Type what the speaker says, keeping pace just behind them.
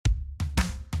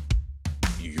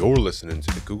You're listening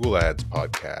to the Google Ads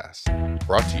Podcast,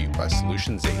 brought to you by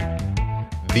Solutions 8,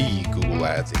 the Google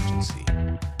Ads agency.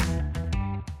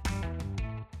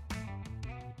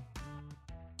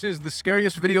 This is the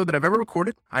scariest video that I've ever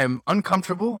recorded. I am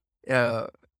uncomfortable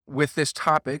with this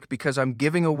topic because I'm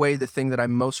giving away the thing that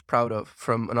I'm most proud of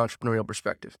from an entrepreneurial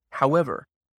perspective. However,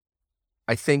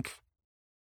 I think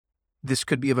this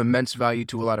could be of immense value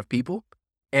to a lot of people.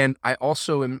 And I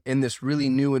also am in this really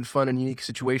new and fun and unique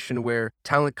situation where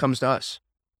talent comes to us.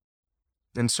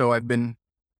 And so I've been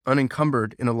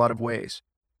unencumbered in a lot of ways.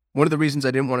 One of the reasons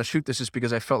I didn't want to shoot this is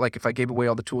because I felt like if I gave away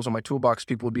all the tools on my toolbox,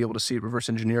 people would be able to see it, reverse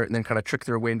engineer it, and then kind of trick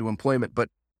their way into employment. But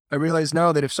I realize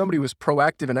now that if somebody was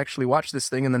proactive and actually watched this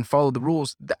thing and then followed the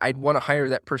rules, I'd want to hire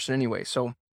that person anyway.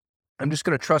 So I'm just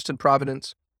going to trust in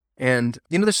Providence. And,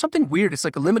 there's something weird. It's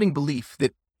like a limiting belief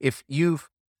that if you've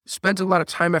spent a lot of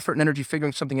time, effort, and energy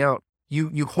figuring something out,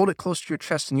 you hold it close to your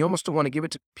chest and you almost don't want to give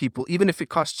it to people, even if it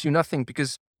costs you nothing,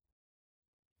 because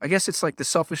I guess it's like the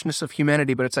selfishness of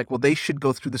humanity, but it's like, well, they should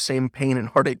go through the same pain and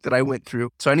heartache that I went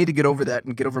through. So I need to get over that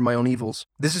and get over my own evils.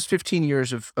 This is 15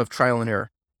 years of trial and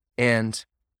error. And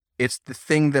it's the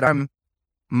thing that I'm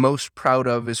most proud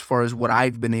of as far as what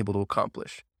I've been able to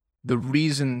accomplish. The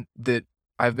reason that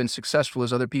I've been successful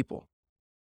is other people.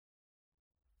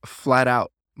 Flat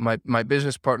out. My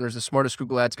business partner is the smartest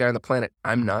Google Ads guy on the planet.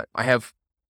 I'm not. I have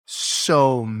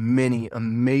so many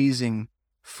amazing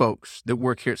folks that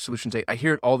work here at Solutions 8. I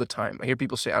hear it all the time. I hear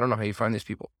people say, I don't know how you find these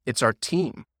people. It's our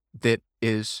team that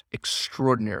is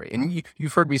extraordinary. And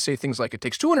you've heard me say things like, it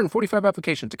takes 245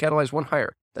 applications to catalyze one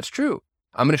hire. That's true.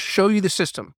 I'm going to show you the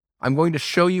system. I'm going to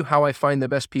show you how I find the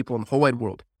best people in the whole wide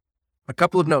world. A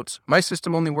couple of notes. My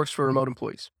system only works for remote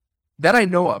employees. That I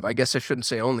know of. I guess I shouldn't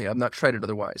say only. I've not tried it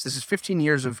otherwise. This is 15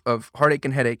 years of heartache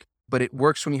and headache, but it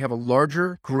works when you have a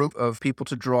larger group of people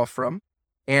to draw from.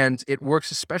 And it works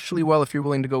especially well if you're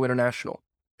willing to go international.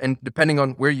 And depending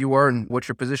on where you are and what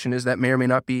your position is, that may or may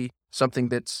not be something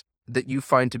that you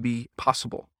find to be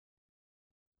possible.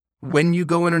 When you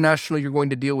go international, you're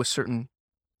going to deal with certain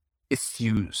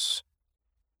issues.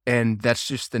 And that's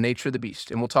just the nature of the beast.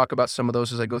 And we'll talk about some of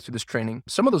those as I go through this training.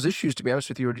 Some of those issues, to be honest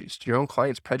with you, are just your own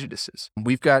clients' prejudices.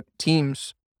 We've got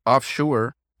teams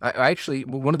offshore. I actually,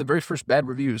 one of the very first bad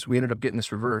reviews, we ended up getting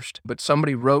this reversed, but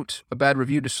somebody wrote a bad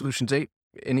review to Solutions 8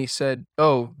 and he said,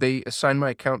 oh, they assigned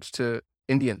my accounts to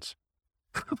Indians.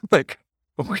 Like,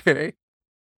 okay.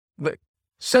 Like,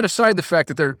 set aside the fact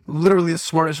that they're literally the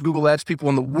smartest Google Ads people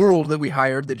in the world that we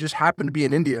hired that just happened to be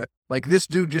in India. Like, this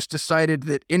dude just decided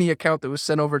that any account that was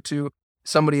sent over to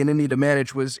somebody in India to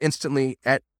manage was instantly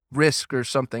at risk or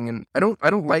something. And I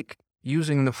don't like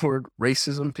using the word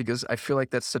racism because I feel like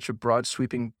that's such a broad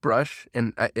sweeping brush,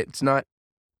 and it's not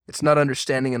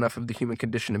understanding enough of the human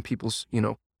condition and people's,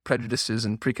 prejudices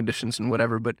and preconditions and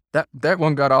whatever. But that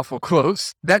one got awful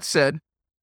close. That said,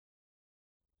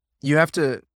 you have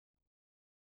to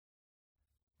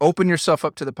open yourself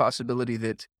up to the possibility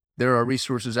that there are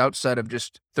resources outside of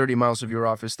just 30 miles of your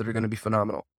office that are going to be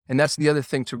phenomenal. And that's the other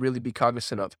thing to really be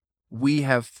cognizant of. We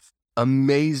have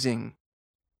amazing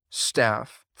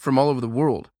staff from all over the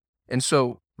world. And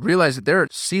so realize that there are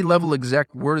C-level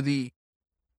exec worthy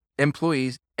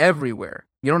employees everywhere.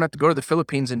 You don't have to go to the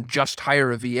Philippines and just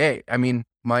hire a VA. I mean,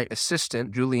 my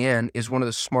assistant, Julianne, is one of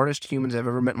the smartest humans I've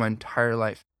ever met in my entire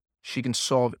life. She can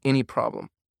solve any problem.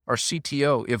 Our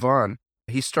CTO, Ivan,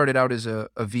 he started out as a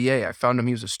VA. I found him,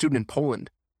 he was a student in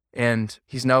Poland, and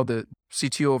he's now the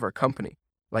CTO of our company.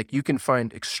 Like, you can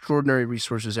find extraordinary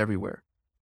resources everywhere.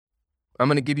 I'm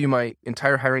going to give you my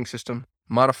entire hiring system,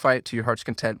 modify it to your heart's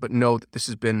content, but know that this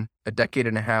has been a decade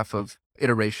and a half of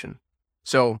iteration.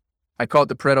 So I call it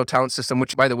the Pareto talent system,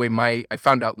 which, by the way, I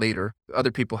found out later.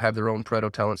 Other people have their own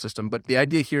Pareto talent system, but the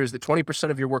idea here is that 20%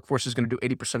 of your workforce is going to do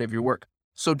 80% of your work.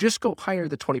 So just go hire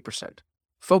the 20%.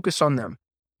 Focus on them.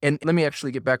 And let me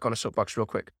actually get back on a soapbox real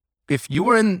quick. If you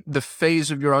are in the phase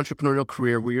of your entrepreneurial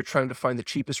career where you're trying to find the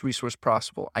cheapest resource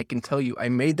possible, I can tell you I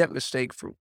made that mistake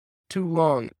for too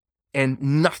long, and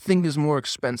nothing is more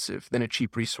expensive than a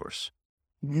cheap resource.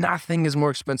 Nothing is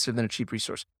more expensive than a cheap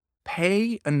resource.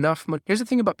 Pay enough money. Here's the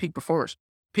thing about peak performers.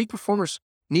 Peak performers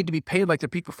need to be paid like they're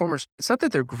peak performers. It's not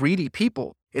that they're greedy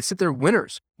people. It's that they're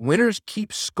winners. Winners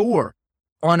keep score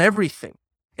on everything.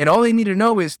 And all they need to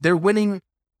know is they're winning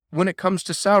when it comes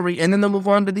to salary, and then they'll move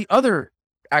on to the other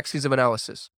axes of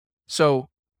analysis. So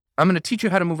I'm going to teach you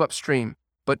how to move upstream,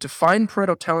 but to find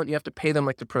Pareto talent, you have to pay them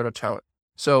like the Pareto talent.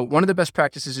 So one of the best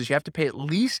practices is you have to pay at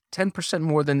least 10%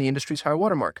 more than the industry's high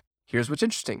watermark. Here's what's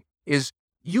interesting is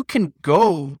you can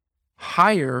go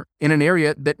higher in an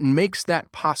area that makes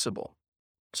that possible.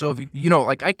 So if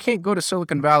I can't go to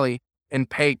Silicon Valley and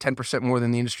pay 10% more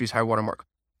than the industry's high watermark.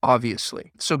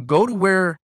 obviously. So go to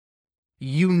where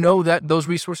you know that those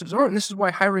resources are. And this is why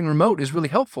hiring remote is really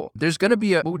helpful. There's going to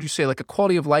be what would you say, like a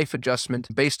quality of life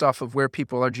adjustment based off of where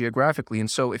people are geographically. And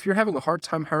so if you're having a hard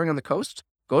time hiring on the coast,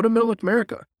 go to Middle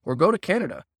America or go to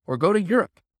Canada or go to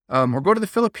Europe or go to the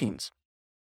Philippines.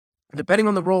 Depending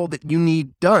on the role that you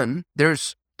need done,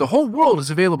 the whole world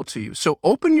is available to you. So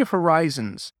open your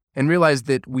horizons and realize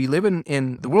that we live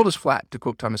in the world is flat, to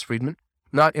quote Thomas Friedman,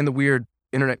 not in the weird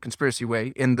internet conspiracy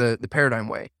way, in the paradigm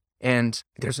way. And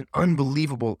there's an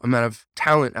unbelievable amount of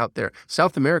talent out there.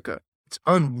 South America, it's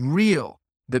unreal.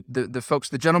 The folks,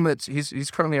 the gentleman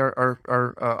he's currently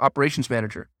our operations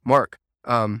manager, Mark.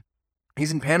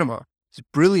 He's in Panama. He's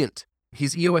brilliant.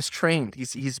 He's EOS trained.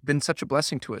 He's been such a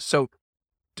blessing to us. So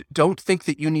don't think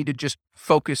that you need to just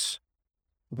focus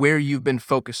where you've been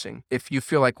focusing. If you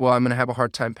feel like, well, I'm going to have a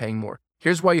hard time paying more.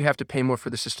 Here's why you have to pay more for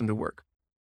the system to work.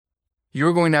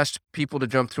 You're going to ask people to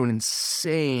jump through an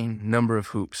insane number of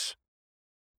hoops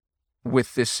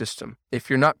with this system. If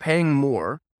you're not paying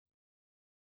more,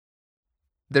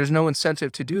 there's no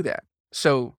incentive to do that.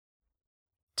 So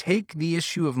take the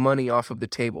issue of money off of the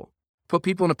table. Put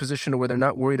people in a position where they're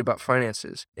not worried about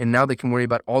finances, and now they can worry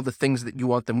about all the things that you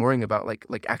want them worrying about,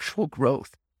 like actual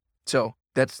growth. So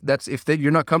that's if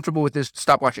you're not comfortable with this,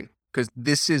 stop watching, because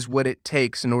this is what it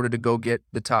takes in order to go get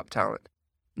the top talent.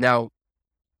 Now,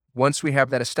 once we have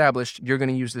that established, you're going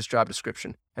to use this job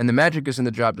description. And the magic is in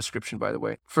the job description, by the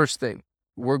way. First thing,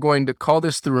 we're going to call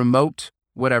this the remote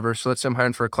whatever. So let's say I'm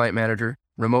hiring for a client manager,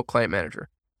 remote client manager,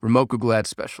 remote Google Ads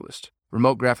specialist,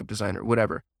 remote graphic designer,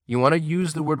 whatever. You want to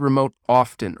use the word remote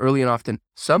often, early and often.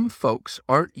 Some folks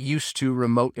aren't used to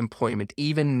remote employment,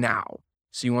 even now.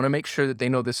 So you want to make sure that they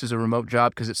know this is a remote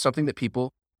job because it's something that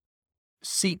people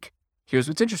seek. Here's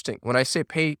what's interesting. When I say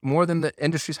pay more than the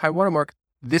industry's high watermark,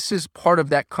 this is part of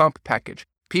that comp package.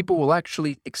 People will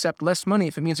actually accept less money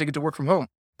if it means they get to work from home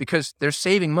because they're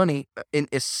saving money in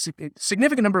a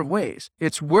significant number of ways.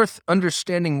 It's worth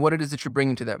understanding what it is that you're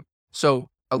bringing to them. So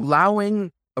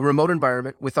allowing a remote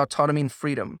environment with autonomy and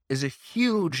freedom is a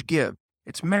huge give.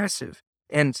 It's massive.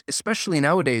 And especially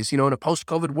nowadays, in a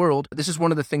post-COVID world, this is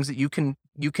one of the things that you can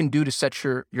do to set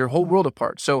your whole world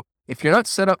apart. So if you're not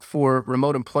set up for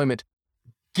remote employment,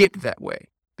 get that way,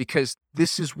 because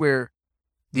this is where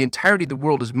the entirety of the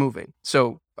world is moving.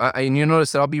 So, and you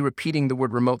notice that I'll be repeating the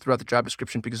word remote throughout the job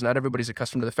description because not everybody's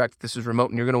accustomed to the fact that this is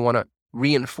remote, and you're going to want to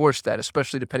reinforce that,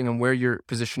 especially depending on where you're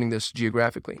positioning this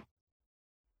geographically.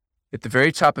 At the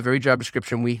very top of every job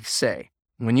description, we say,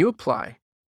 when you apply,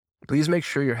 please make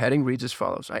sure your heading reads as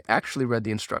follows. I actually read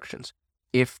the instructions.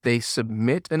 If they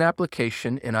submit an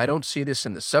application, and I don't see this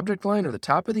in the subject line or the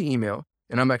top of the email,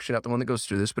 and I'm actually not the one that goes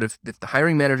through this, but if the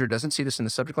hiring manager doesn't see this in the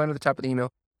subject line or the top of the email,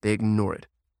 they ignore it.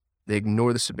 They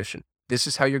ignore the submission. This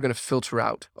is how you're going to filter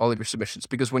out all of your submissions,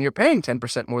 because when you're paying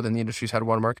 10% more than the industry's high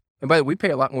watermark, and by the way, we pay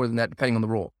a lot more than that depending on the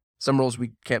role. Some roles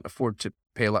we can't afford to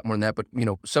pay a lot more than that, but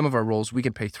some of our roles we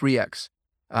can pay 3x,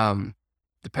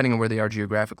 depending on where they are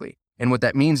geographically. And what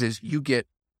that means is you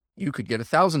could get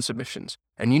 1,000 submissions,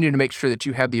 and you need to make sure that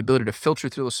you have the ability to filter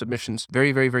through those submissions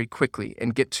very, very, very quickly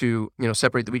and get to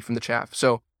separate the wheat from the chaff.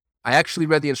 So I actually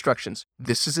read the instructions.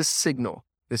 This is a signal.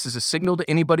 This is a signal to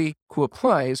anybody who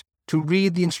applies to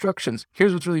read the instructions.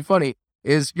 Here's what's really funny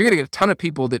is you're going to get a ton of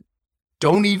people that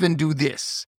don't even do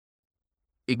this.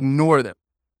 Ignore them.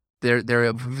 They're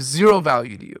of zero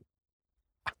value to you.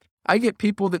 I get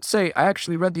people that say, I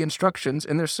actually read the instructions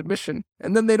in their submission,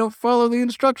 and then they don't follow the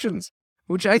instructions,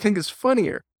 which I think is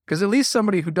funnier, because at least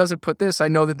somebody who doesn't put this, I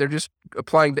know that they're just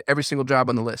applying to every single job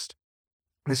on the list.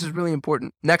 This is really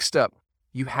important. Next up,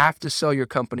 you have to sell your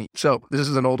company. So this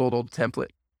is an old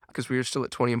template, because we are still at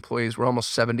 20 employees. We're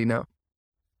almost 70 now.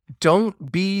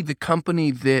 Don't be the company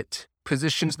that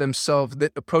positions themselves,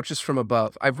 that approaches from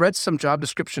above. I've read some job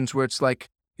descriptions where it's like,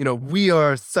 we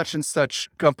are such and such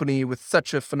company with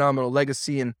such a phenomenal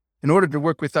legacy, and in order to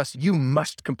work with us, you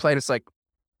must complain. It's like,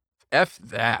 F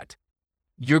that.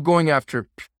 You're going after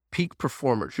peak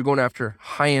performers. You're going after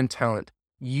high-end talent.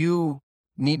 You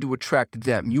need to attract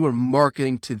them. You are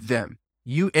marketing to them.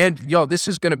 This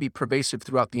is going to be pervasive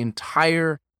throughout the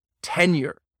entire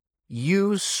tenure.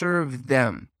 You serve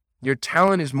them. Your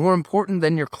talent is more important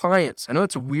than your clients. I know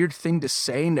it's a weird thing to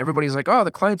say, and everybody's like, oh, the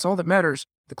client's all that matters.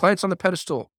 The client's on the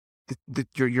pedestal.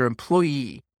 Your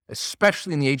employee,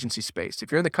 especially in the agency space,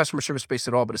 if you're in the customer service space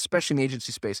at all, but especially in the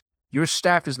agency space, your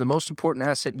staff is the most important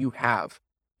asset you have.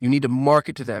 You need to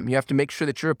market to them. You have to make sure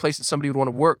that you're a place that somebody would want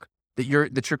to work, that you're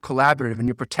collaborative and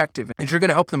you're protective, and you're going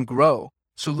to help them grow.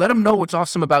 So let them know what's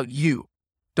awesome about you.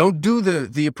 Don't do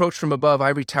the approach from above,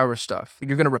 ivory tower stuff.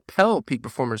 You're going to repel peak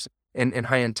performers and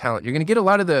high-end talent. You're going to get a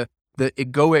lot of the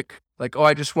egoic, Like, oh,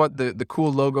 I just want the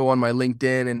cool logo on my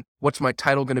LinkedIn and what's my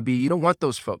title going to be. You don't want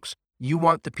those folks. You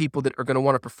want the people that are going to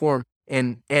want to perform,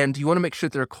 and you want to make sure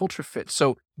that they're a culture fit.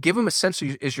 So give them a sense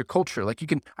of is your culture. Like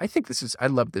I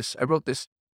love this. I wrote this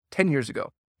 10 years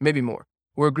ago, maybe more.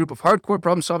 We're a group of hardcore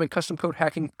problem-solving, custom code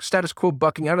hacking, status quo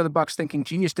bucking, out-of-the-box thinking,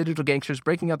 genius digital gangsters,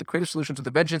 breaking out the creative solutions with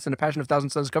the vengeance and the passion of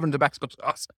thousands of suns, covered in tobacco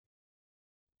sauce.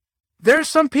 There's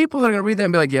some people that are going to read that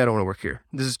and be like, yeah, I don't want to work here.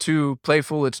 This is too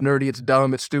playful, it's nerdy, it's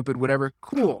dumb, it's stupid, whatever.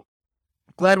 Cool.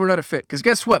 Glad we're not a fit. Because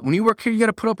guess what? When you work here, you got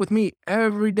to put up with me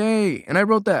every day. And I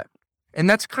wrote that. And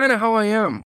that's kind of how I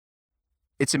am.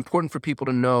 It's important for people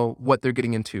to know what they're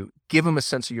getting into. Give them a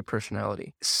sense of your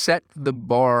personality. Set the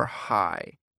bar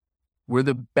high. We're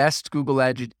the best Google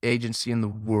Ad agency in the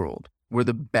world. We're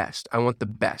the best. I want the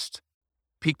best.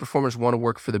 Peak performers want to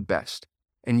work for the best.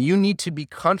 And you need to be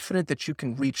confident that you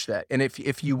can reach that. And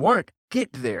if you aren't,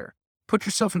 get there. Put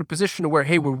yourself in a position to where,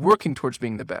 hey, we're working towards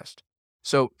being the best.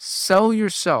 So sell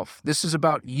yourself. This is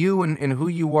about you and who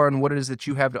you are and what it is that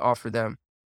you have to offer them.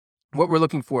 What we're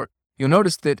looking for. You'll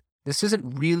notice that this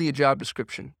isn't really a job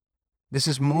description. This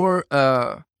is more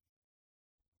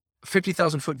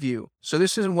 50,000-foot view. So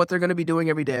this isn't what they're going to be doing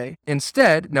every day.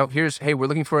 Instead, now hey, we're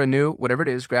looking for a new, whatever it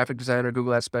is, graphic designer,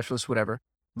 Google Ads specialist, whatever.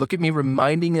 Look at me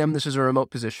reminding them this is a remote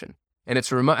position. And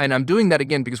it's a remote, and I'm doing that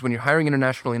again because when you're hiring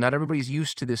internationally, not everybody's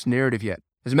used to this narrative yet.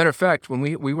 As a matter of fact, when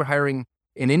we were hiring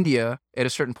in India at a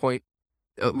certain point,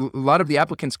 a lot of the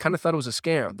applicants kind of thought it was a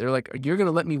scam. They're like, you're going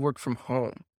to let me work from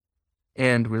home.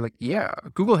 And we're like, yeah.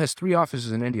 Google has 3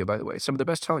 offices in India, by the way. Some of the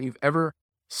best talent you've ever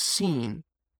seen.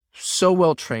 So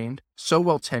well trained, so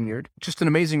well tenured, just an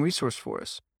amazing resource for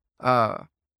us.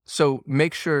 So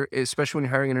make sure, especially when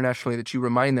you're hiring internationally, that you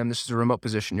remind them this is a remote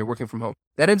position. You're working from home.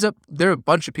 That ends up, there are a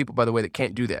bunch of people, by the way, that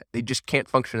can't do that. They just can't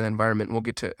function in that environment. And we'll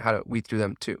get to how to weed through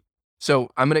them too. So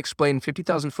I'm going to explain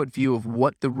 50,000-foot view of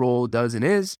what the role does and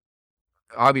is.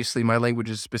 Obviously, my language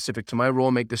is specific to my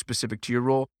role. Make this specific to your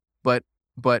role. But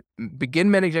begin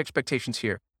managing expectations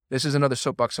here. This is another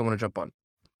soapbox I want to jump on.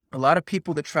 A lot of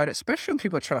people that especially when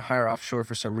people are trying to hire offshore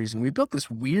for some reason, we built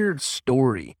this weird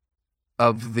story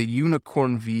of the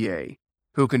unicorn VA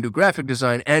who can do graphic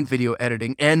design and video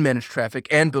editing and manage traffic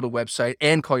and build a website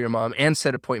and call your mom and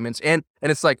set appointments. And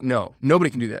it's like, no, nobody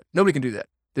can do that. Nobody can do that.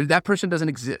 That person doesn't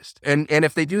exist. And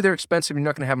if they do, they're expensive. You're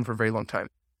not going to have them for a very long time.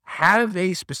 Have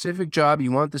a specific job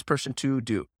you want this person to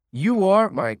do. You are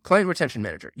my client retention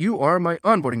manager. You are my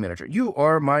onboarding manager. You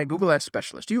are my Google Ads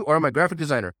specialist. You are my graphic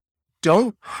designer.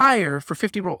 Don't hire for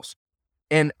 50 roles.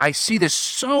 And I see this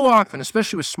so often,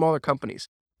 especially with smaller companies.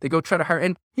 They go try to hire,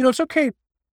 and it's okay.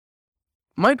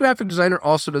 My graphic designer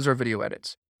also does our video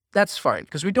edits. That's fine,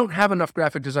 because we don't have enough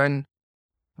graphic design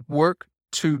work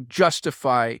to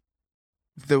justify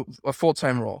a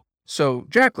full-time role. So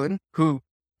Jacqueline, who,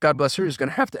 God bless her, is going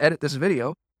to have to edit this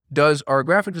video, does our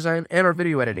graphic design and our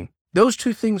video editing. Those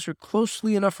two things are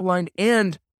closely enough aligned,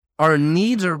 and our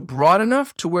needs are broad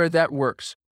enough to where that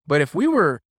works. But if we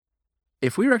were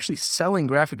actually selling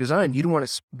graphic design, you'd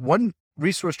want one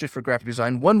resource just for graphic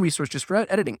design, one resource just for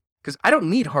editing, because I don't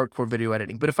need hardcore video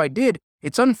editing. But if I did,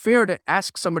 it's unfair to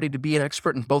ask somebody to be an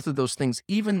expert in both of those things,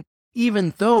 even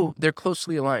though they're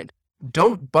closely aligned.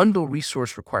 Don't bundle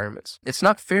resource requirements. It's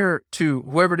not fair to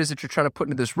whoever it is that you're trying to put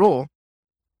into this role.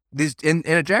 And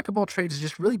a jack of all trades is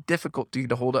just really difficult to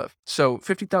get a hold of. So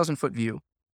 50,000-foot view,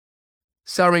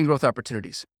 salary and growth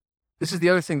opportunities. This is the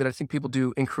other thing that I think people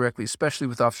do incorrectly, especially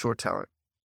with offshore talent.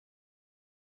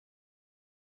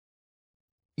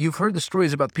 You've heard the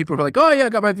stories about the people who are like, oh yeah, I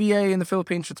got my VA in the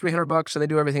Philippines for $300 and they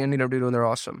do everything I need them to do and they're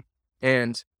awesome.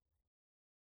 And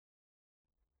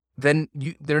then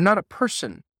they're not a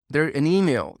person. They're an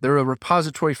email. They're a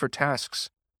repository for tasks.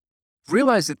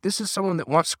 Realize that this is someone that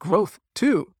wants growth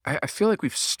too. I feel like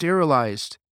we've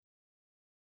sterilized.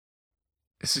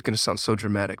 This is going to sound so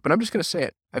dramatic, but I'm just going to say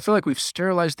it. I feel like we've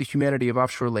sterilized the humanity of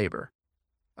offshore labor.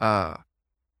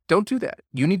 Don't do that.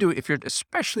 You need to,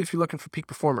 especially if you're looking for peak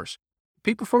performers.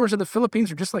 Peak performers in the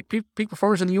Philippines are just like peak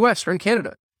performers in the US or in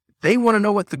Canada. They want to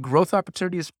know what the growth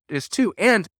opportunity is too.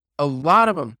 And a lot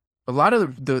of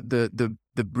the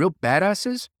real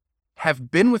badasses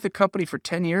have been with the company for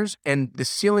 10 years and the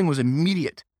ceiling was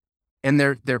immediate. And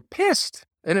they're pissed.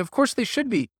 And of course they should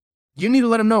be. You need to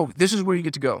let them know this is where you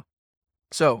get to go.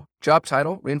 So job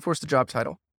title, reinforce the job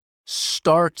title.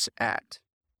 Starts at.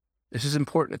 This is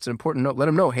important. It's an important note. Let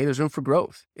them know, hey, there's room for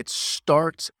growth. It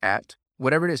starts at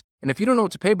whatever it is. And if you don't know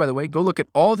what to pay, by the way, go look at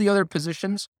all the other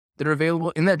positions that are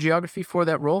available in that geography for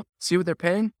that role. See what they're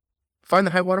paying. Find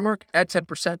the high watermark, add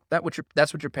 10%.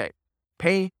 That's what you're paying.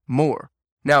 Pay more.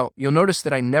 Now, you'll notice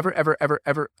that I never,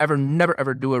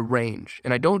 ever do a range.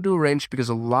 And I don't do a range because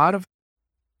a lot of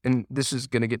and this is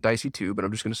going to get dicey too, but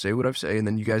I'm just going to say what I've say, and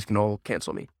then you guys can all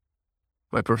cancel me.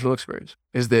 My personal experience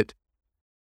is that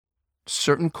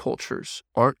certain cultures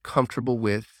aren't comfortable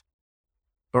with,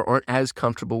 or aren't as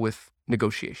comfortable with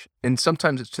negotiation. And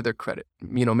sometimes it's to their credit.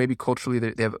 Maybe culturally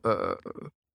they have a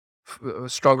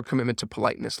stronger commitment to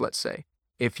politeness, let's say.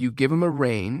 If you give them a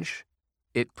range,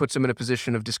 it puts them in a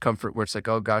position of discomfort where it's like,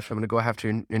 oh gosh, I'm going to go after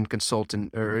and consult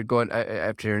or go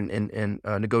after and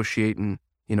negotiate and,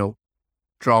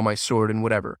 draw my sword and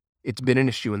whatever. It's been an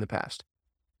issue in the past.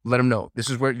 Let them know. This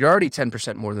is where you're already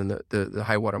 10% more than the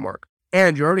high water mark.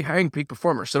 And you're already hiring peak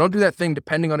performers. So don't do that thing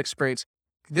depending on experience.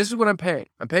 This is what I'm paying.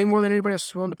 I'm paying more than anybody else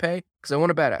is willing to pay because I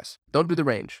want a badass. Don't do the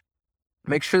range.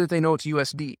 Make sure that they know it's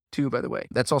USD too, by the way.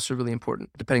 That's also really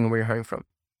important, depending on where you're hiring from.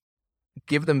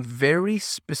 Give them very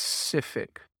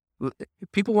specific.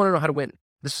 People want to know how to win.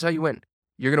 This is how you win.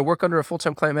 You're going to work under a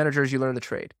full-time client manager as you learn the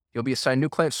trade. You'll be assigned new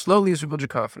clients slowly as you build your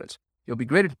confidence. You'll be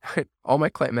graded. All my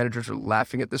client managers are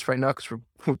laughing at this right now because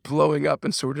we're blowing up,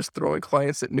 and so we're just throwing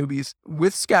clients at newbies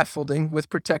with scaffolding, with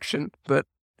protection, but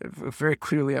very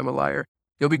clearly I'm a liar.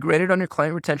 You'll be graded on your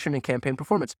client retention and campaign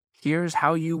performance. Here's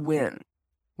how you win.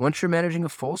 Once you're managing a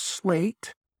full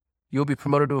slate, you'll be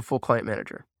promoted to a full client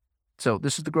manager. So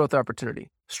this is the growth opportunity.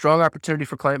 Strong opportunity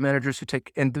for client managers who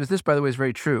take, and this, by the way, is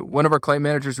very true. One of our client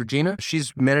managers, Regina,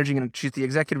 she's managing, and she's the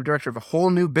executive director of a whole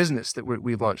new business that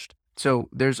we've launched. So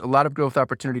there's a lot of growth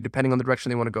opportunity depending on the direction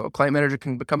they want to go. A client manager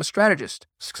can become a strategist.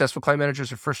 Successful client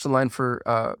managers are first in line for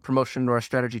promotion to our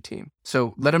strategy team.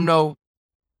 So let them know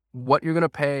what you're going to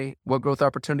pay, what growth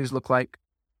opportunities look like,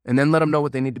 and then let them know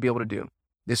what they need to be able to do.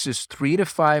 This is 3 to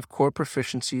 5 core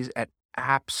proficiencies at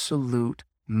absolute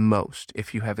most.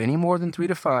 If you have any more than 3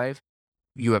 to 5,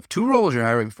 you have 2 roles you're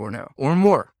hiring for now or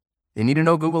more. They need to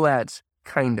know Google Ads,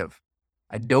 kind of.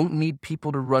 I don't need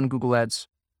people to run Google Ads.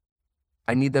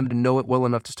 I need them to know it well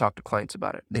enough to talk to clients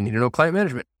about it. They need to know client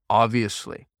management,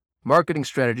 obviously. Marketing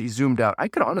strategy zoomed out. I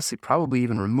could honestly probably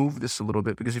even remove this a little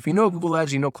bit because if you know Google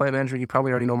Ads, you know client management, you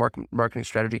probably already know marketing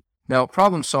strategy. Now,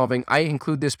 problem solving, I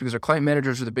include this because our client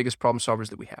managers are the biggest problem solvers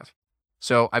that we have.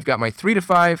 So I've got my 3 to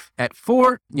 5 at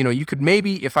 4. You could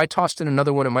maybe, if I tossed in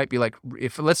another one, it might be like,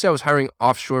 if let's say I was hiring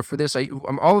offshore for this,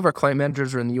 all of our client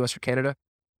managers are in the US or Canada,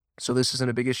 so this isn't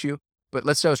a big issue. But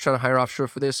let's say I was trying to hire offshore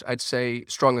for this, I'd say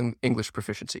strong English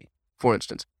proficiency, for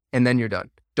instance, and then you're done.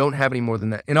 Don't have any more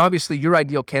than that. And obviously your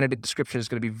ideal candidate description is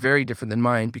going to be very different than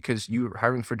mine because you're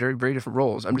hiring for very, very different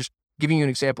roles. I'm just giving you an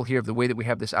example here of the way that we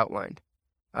have this outlined.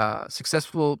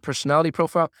 Successful personality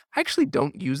profile. I actually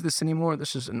don't use this anymore.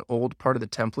 This is an old part of the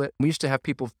template. We used to have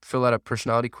people fill out a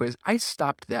personality quiz. I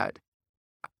stopped that.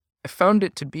 I found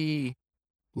it to be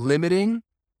limiting,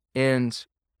 and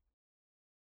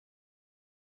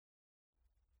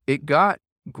it got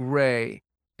gray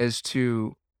as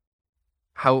to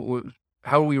how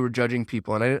we were judging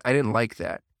people, and I didn't like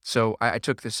that. So I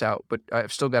took this out, but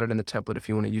I've still got it in the template. If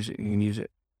you want to use it, you can use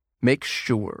it. Make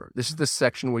sure, this is the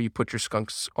section where you put your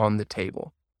skunks on the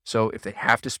table. So if they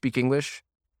have to speak English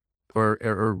or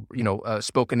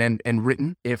spoken and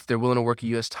written, if they're willing to work a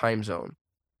U.S. time zone,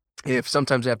 if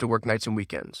sometimes they have to work nights and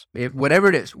weekends, if whatever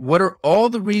it is, what are all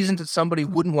the reasons that somebody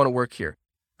wouldn't want to work here?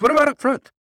 Put them out up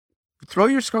front. Throw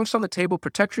your skunks on the table,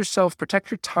 protect yourself, protect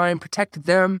your time, protect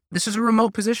them. This is a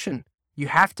remote position. You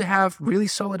have to have really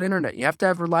solid internet. You have to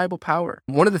have reliable power.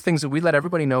 One of the things that we let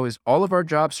everybody know is all of our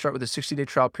jobs start with a 60-day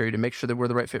trial period to make sure that we're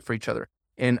the right fit for each other.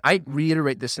 And I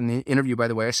reiterate this in the interview, by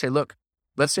the way. I say, look,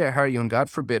 let's say I hire you and God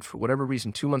forbid, for whatever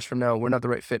reason, 2 months from now, we're not the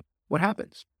right fit. What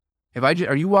happens?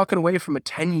 Are you walking away from a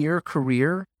 10-year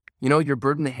career, your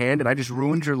bird in the hand, and I just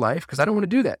ruined your life? Because I don't want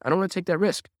to do that. I don't want to take that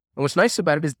risk. And what's nice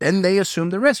about it is then they assume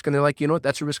the risk and they're like, you know what,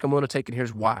 that's a risk I'm willing to take and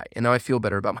here's why. And now I feel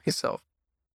better about myself.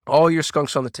 All your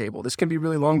skunks on the table. This can be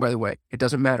really long, by the way. It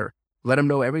doesn't matter. Let them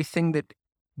know everything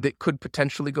that could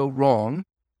potentially go wrong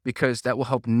because that will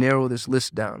help narrow this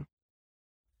list down.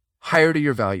 Hire to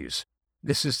your values.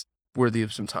 This is worthy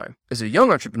of some time. As a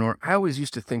young entrepreneur, I always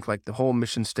used to think like the whole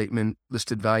mission statement,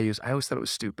 listed values, I always thought it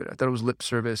was stupid. I thought it was lip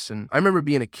service. And I remember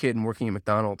being a kid and working at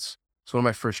McDonald's. It's one of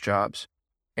my first jobs.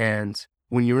 And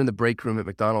when you were in the break room at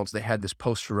McDonald's, they had this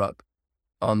poster up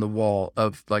on the wall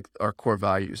of like our core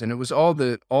values. And it was all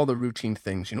the routine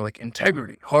things, like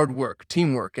integrity, hard work,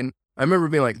 teamwork. And I remember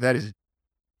being like, that is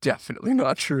definitely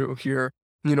not true here.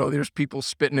 There's people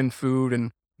spitting in food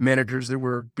and managers that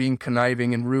were being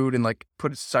conniving and rude and like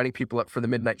signing people up for the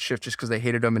midnight shift just because they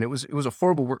hated them. And it was a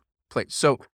horrible workplace.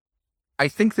 So I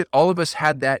think that all of us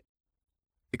had that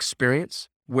experience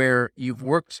where you've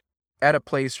worked at a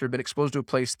place or been exposed to a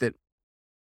place that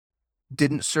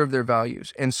didn't serve their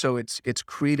values. And so it's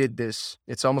created this,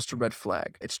 it's almost a red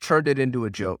flag. It's turned it into a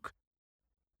joke.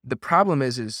 The problem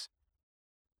is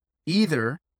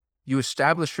either you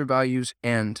establish your values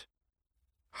and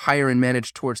hire and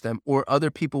manage towards them, or other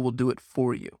people will do it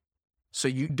for you. So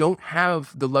you don't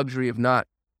have the luxury of not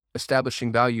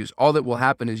establishing values. All that will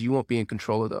happen is you won't be in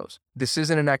control of those. This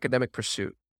isn't an academic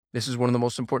pursuit. This is one of the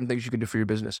most important things you can do for your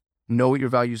business. Know what your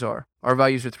values are. Our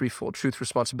values are threefold: truth,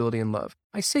 responsibility, and love.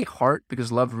 I say heart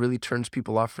because love really turns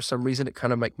people off for some reason. It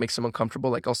kind of makes them uncomfortable.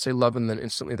 Like I'll say love and then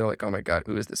instantly they're like, oh my God,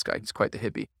 who is this guy? He's quite the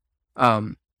hippie.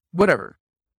 Whatever.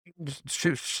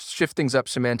 Just shift things up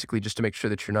semantically just to make sure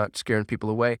that you're not scaring people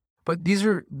away. But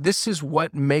this is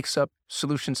what makes up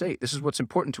Solutions 8. This is what's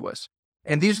important to us.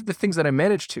 And these are the things that I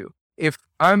manage to. If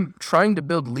I'm trying to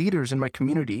build leaders in my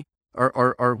community,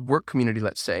 our work community,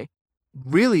 let's say,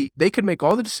 really, they could make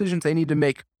all the decisions they need to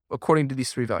make according to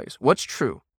these three values. What's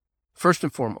true, first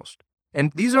and foremost.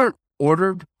 And these aren't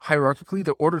ordered hierarchically,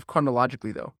 they're ordered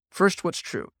chronologically though. First, what's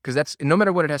true, because that's, no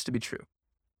matter what, it has to be true.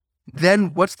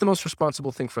 Then what's the most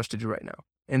responsible thing for us to do right now?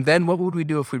 And then what would we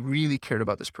do if we really cared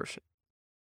about this person?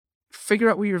 Figure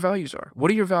out what your values are.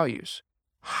 What are your values?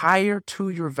 Hire to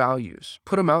your values.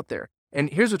 Put them out there. And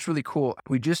here's what's really cool.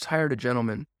 We just hired a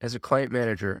gentleman as a client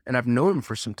manager, and I've known him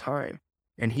for some time.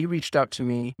 And he reached out to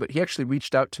me, but he actually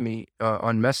reached out to me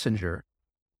on Messenger.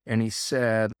 And he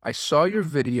said, I saw your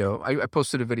video. I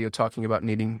posted a video talking about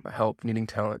needing help, needing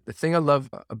talent. The thing I love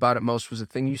about it most was the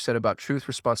thing you said about truth,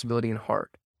 responsibility, and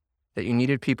heart. That you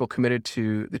needed people committed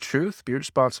to the truth, be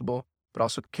responsible, but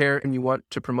also care, and you want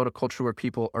to promote a culture where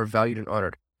people are valued and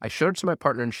honored. I showed it to my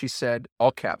partner and she said,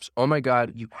 all caps, oh my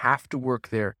God, you have to work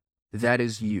there. That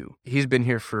is you. He's been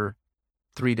here for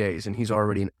 3 days and he's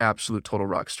already an absolute total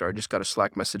rock star. I just got a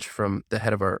Slack message from the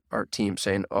head of our team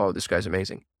saying, oh, this guy's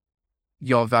amazing.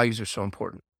 Y'all, values are so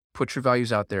important. Put your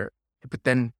values out there, but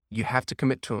then you have to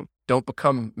commit to them. Don't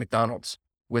become McDonald's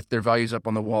with their values up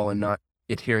on the wall and not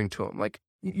adhering to them. Like,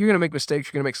 you're going to make mistakes,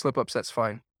 you're going to make slip-ups, that's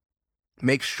fine.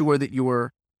 Make sure that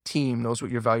your team knows what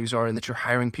your values are and that you're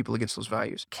hiring people against those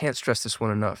values. Can't stress this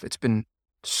one enough. It's been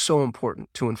so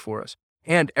important to and for us.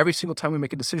 And every single time we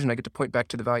make a decision, I get to point back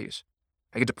to the values.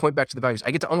 I get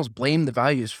to almost blame the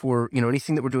values for,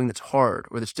 anything that we're doing that's hard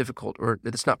or that's difficult or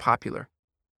that's not popular.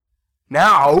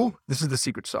 Now, this is the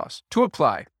secret sauce. To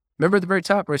apply, remember at the very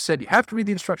top where I said you have to read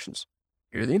the instructions.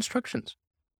 Here are the instructions.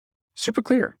 Super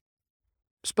clear.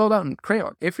 Spelled out in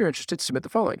crayon. If you're interested, submit the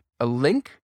following: a link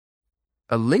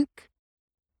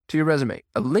to your resume,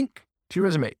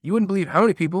 You wouldn't believe how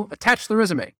many people attach the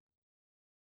resume.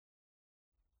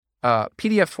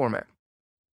 PDF format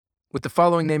with the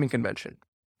following naming convention.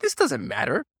 This doesn't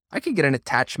matter. I could get an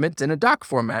attachment in a doc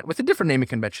format with a different naming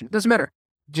convention. It doesn't matter.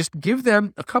 Just give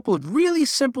them a couple of really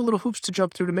simple little hoops to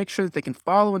jump through to make sure that they can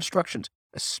follow instructions,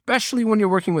 especially when you're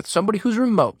working with somebody who's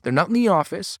remote. They're not in the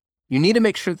office. You need to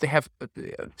make sure that they have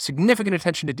significant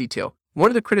attention to detail. One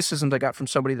of the criticisms I got from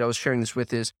somebody that I was sharing this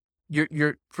with is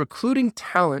you're recruiting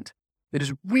talent that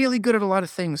is really good at a lot of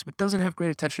things, but doesn't have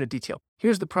great attention to detail.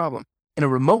 Here's the problem. In a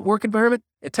remote work environment,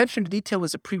 attention to detail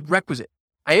is a prerequisite.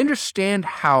 I understand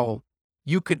how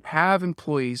you could have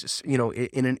employees,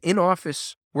 in an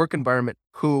in-office work environment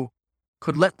who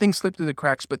could let things slip through the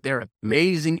cracks, but they're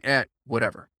amazing at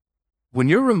whatever. When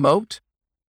you're remote,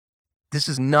 this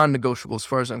is non-negotiable as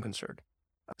far as I'm concerned.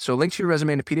 So link to your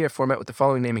resume in a PDF format with the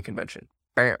following naming convention.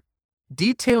 Bam.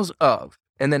 Details of,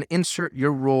 and then insert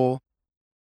your role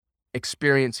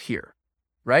experience here,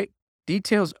 right?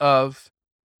 Details of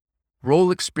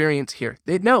role experience here.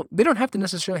 They don't have to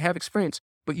necessarily have experience,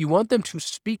 but you want them to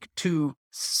speak to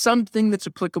something that's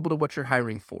applicable to what you're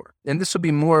hiring for. And this will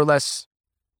be more or less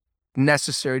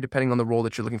necessary depending on the role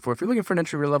that you're looking for. If you're looking for an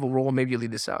entry-level role, maybe you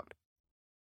leave this out.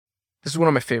 This is one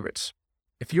of my favorites.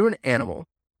 If you're an animal,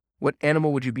 what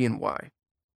animal would you be and why?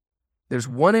 There's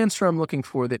one answer I'm looking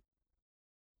for that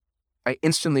I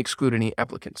instantly exclude any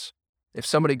applicants. If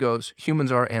somebody goes,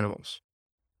 humans are animals,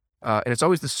 and it's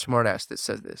always the smartass that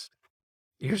says this.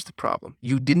 Here's the problem.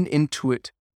 You didn't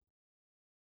intuit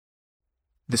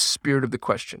the spirit of the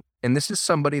question. And this is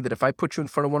somebody that if I put you in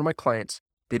front of one of my clients,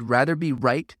 they'd rather be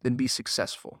right than be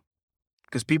successful.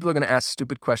 Because people are going to ask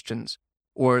stupid questions,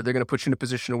 or they're going to put you in a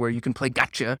position where you can play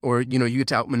gotcha, or, you get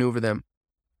to outmaneuver them.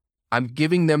 I'm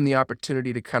giving them the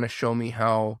opportunity to kind of show me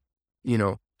how,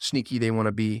 sneaky they want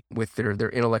to be with their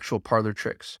intellectual parlor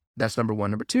tricks. That's number one.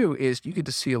 Number two is you get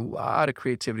to see a lot of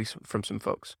creativity from some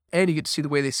folks, and you get to see the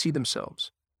way they see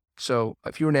themselves. So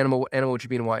if you were an animal, what animal would you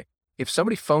be and why? If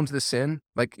somebody phones this in,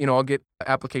 like, I'll get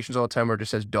applications all the time where it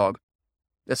just says dog.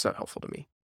 That's not helpful to me.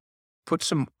 Put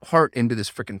some heart into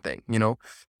this freaking thing,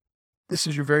 This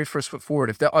is your very first foot forward.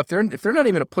 If they're not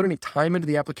even going to put any time into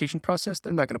the application process,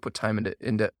 they're not going to put time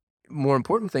into more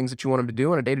important things that you want them to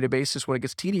do on a day-to-day basis when it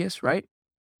gets tedious, right?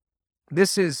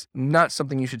 This is not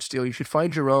something you should steal. You should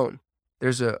find your own.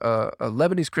 There's a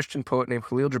Lebanese Christian poet named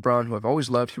Khalil Gibran, who I've always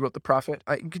loved. He wrote The Prophet.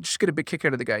 I could just get a big kick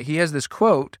out of the guy. He has this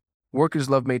quote, "Work is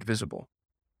love made visible."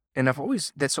 And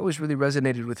that's always really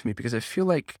resonated with me, because I feel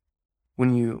like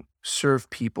when you serve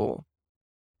people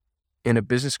in a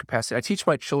business capacity, I teach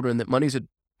my children that money's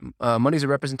a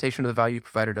representation of the value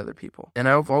provided to other people. And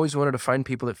I've always wanted to find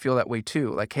people that feel that way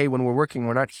too. Like, hey, when we're working,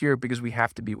 we're not here because we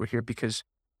have to be. We're here because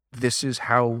this is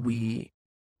how we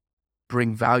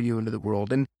bring value into the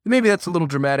world. And maybe that's a little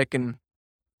dramatic, and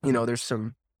there's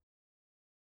some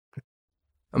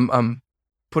I'm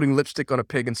putting lipstick on a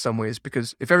pig in some ways,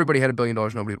 because if everybody had $1 billion,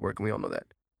 nobody would work, and we all know that,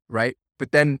 right?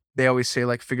 But then they always say,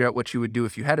 like, figure out what you would do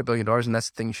if you had $1 billion, and that's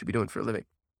the thing you should be doing for a living.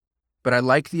 But I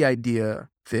like the idea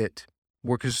that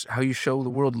work is how you show the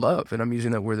world love, and I'm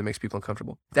using that word that makes people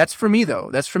uncomfortable. That's for me, though.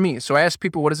 That's for me. So I asked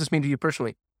people, what does this mean to you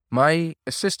personally? My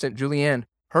assistant, Julianne,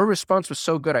 her response was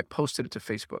so good, I posted it to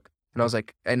Facebook. And I was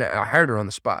like, and I hired her on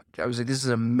the spot. I was like, this is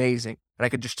amazing. And I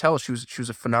could just tell she was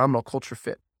a phenomenal culture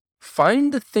fit.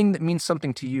 Find the thing that means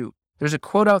something to you. There's a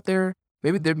quote out there.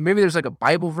 Maybe there's like a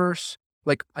Bible verse.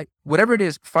 Like, whatever it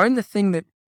is, find the thing that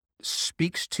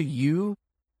speaks to you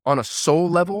on a soul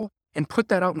level and put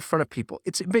that out in front of people.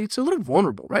 It's a little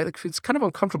vulnerable, right? Like, it's kind of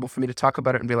uncomfortable for me to talk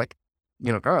about it and be like,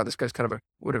 oh, this guy's kind of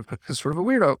sort of a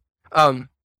weirdo.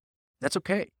 That's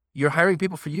okay. You're hiring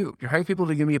people for you. You're hiring people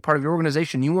to be a part of your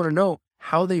organization. You want to know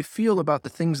how they feel about the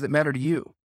things that matter to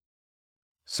you.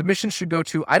 Submissions should go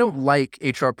to, I don't like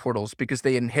HR portals because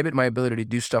they inhibit my ability to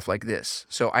do stuff like this.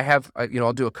 So I have,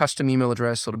 I'll do a custom email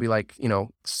address. So it'll be like,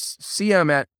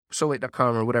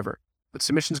 cm@solate.com or whatever. But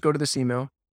submissions go to this email.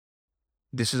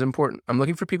 This is important. I'm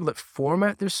looking for people that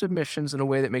format their submissions in a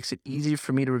way that makes it easy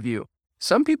for me to review.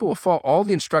 Some people will follow all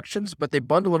the instructions, but they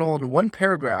bundle it all into one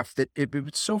paragraph that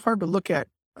it's so hard to look at.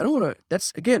 I don't want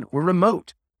to, we're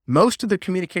remote. Most of the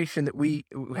communication that we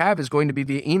have is going to be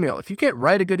via email. If you can't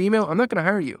write a good email, I'm not going to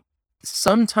hire you.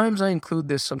 Sometimes I include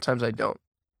this, sometimes I don't.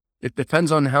 It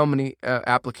depends on how many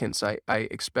applicants I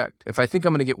expect. If I think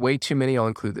I'm going to get way too many, I'll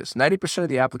include this. 90% of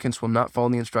the applicants will not follow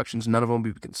the instructions. None of them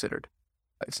will be considered.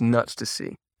 It's nuts to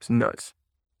see. It's nuts.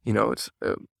 It's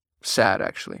sad,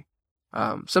 actually.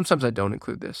 Sometimes I don't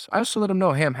include this. I also let them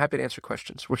know, hey, I'm happy to answer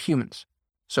questions. We're humans.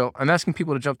 So I'm asking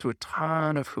people to jump through a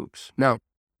ton of hoops. Now,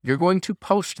 you're going to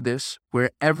post this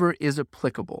wherever is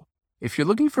applicable. If you're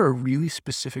looking for a really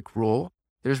specific role,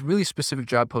 there's really specific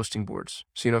job posting boards.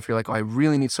 So, if you're like, oh, I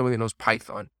really need somebody that knows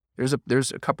Python,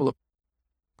 there's a couple of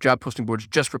job posting boards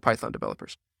just for Python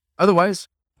developers. Otherwise,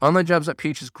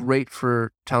 onlinejobs.ph is great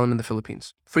for talent in the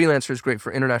Philippines. Freelancer is great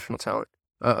for international talent.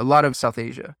 A lot of South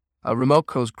Asia.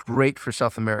 Remoteco is great for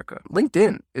South America.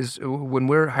 LinkedIn is, when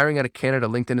we're hiring out of Canada,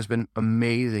 LinkedIn has been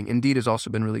amazing. Indeed has also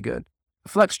been really good.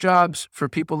 Flex jobs for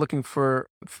people looking for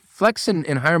Flex and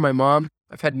Hire My Mom,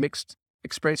 I've had mixed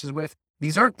experiences with.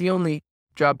 These aren't the only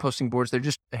job posting boards. They're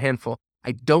just a handful.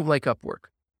 I don't like Upwork.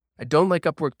 I don't like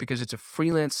Upwork because it's a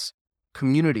freelance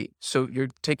community. So you're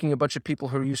taking a bunch of people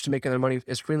who are used to making their money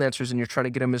as freelancers and you're trying to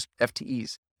get them as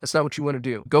FTEs. That's not what you want to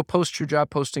do. Go post your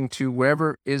job posting to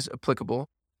wherever is applicable.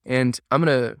 And I'm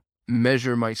going to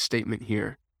measure my statement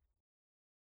here.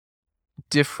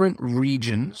 Different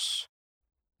regions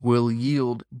will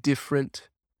yield different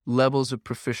levels of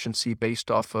proficiency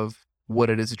based off of what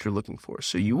it is that you're looking for.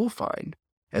 So you will find,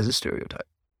 as a stereotype,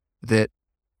 that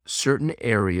certain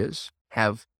areas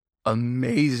have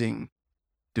amazing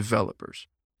developers.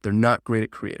 They're not great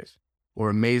at creative,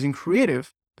 or amazing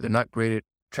creative, but they're not great at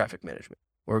traffic management,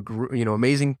 or,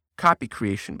 amazing copy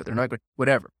creation, but they're not great,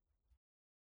 whatever.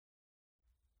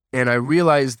 And I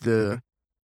realized that's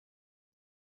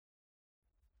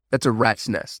a rat's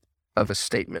nest of a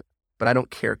statement, but I don't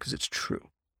care because it's true.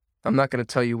 I'm not going to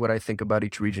tell you what I think about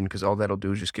each region because all that'll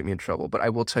do is just get me in trouble. But I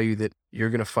will tell you that you're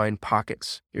going to find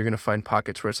pockets. You're going to find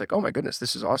pockets where it's like, oh my goodness,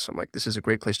 this is awesome. Like, this is a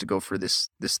great place to go for this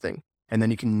thing. And then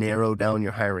you can narrow down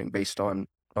your hiring based on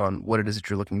what it is that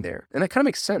you're looking there. And that kind of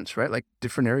makes sense, right? Like,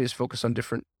 different areas focus on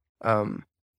different,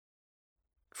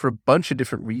 for a bunch of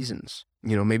different reasons.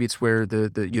 Maybe it's where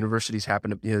the universities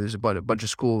happen to, there's a bunch of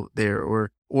school there,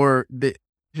 or that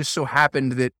just so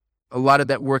happened that a lot of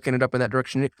that work ended up in that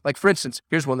direction. Like, for instance,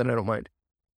 here's one that I don't mind.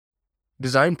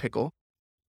 Design Pickle,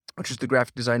 which is the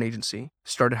graphic design agency,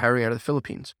 started hiring out of the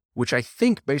Philippines, which I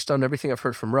think, based on everything I've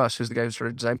heard from Russ, who's the guy who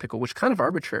started Design Pickle, which is kind of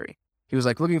arbitrary. He was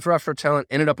like looking for offshore talent,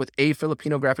 ended up with a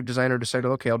Filipino graphic designer, decided,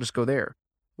 okay, I'll just go there.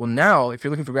 Well, now, if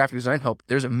you're looking for graphic design help,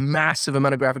 there's a massive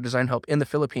amount of graphic design help in the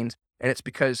Philippines, and it's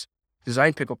because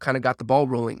Design Pickle kind of got the ball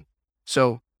rolling.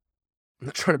 So I'm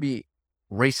not trying to be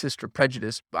racist or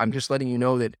prejudiced, but I'm just letting you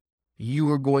know that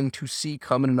you are going to see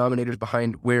common denominators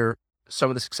behind where some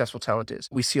of the successful talent is.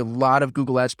 We see a lot of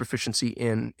Google Ads proficiency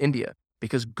in India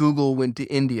because Google went to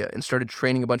India and started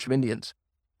training a bunch of Indians.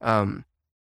 I'm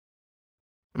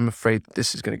afraid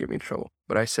this is going to get me in trouble,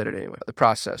 but I said it anyway. The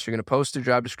process, you're going to post a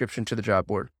job description to the job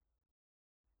board.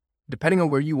 Depending on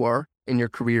where you are in your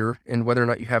career and whether or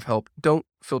not you have help, don't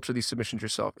filter these submissions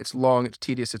yourself. It's long, it's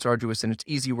tedious, it's arduous, and it's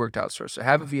easy work to outsource. So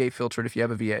have a VA filtered if you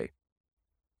have a VA.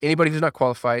 Anybody who's not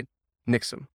qualified,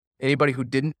 nix them. Anybody who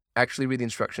didn't actually read the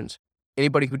instructions,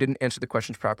 anybody who didn't answer the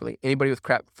questions properly, anybody with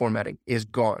crap formatting is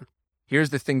gone. Here's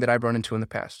the thing that I've run into in the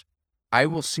past. I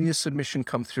will see a submission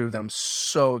come through that I'm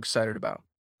so excited about.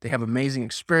 They have amazing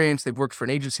experience. They've worked for an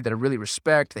agency that I really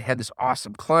respect. They had this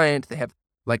awesome client. They have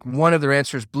like one of their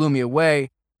answers blew me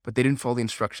away, but they didn't follow the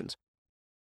instructions.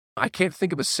 I can't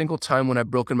think of a single time when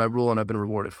I've broken my rule and I've been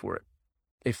rewarded for it.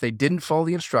 If they didn't follow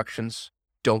the instructions,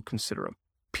 don't consider them,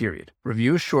 period.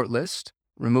 Review a short list,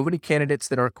 remove any candidates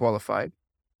that aren't qualified.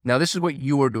 Now, this is what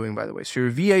you are doing, by the way. So your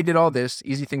VA did all this,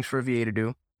 easy things for a VA to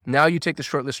do. Now you take the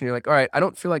short list and you're like, all right, I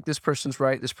don't feel like this person's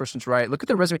right. This person's right. Look at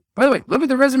their resume. By the way, look at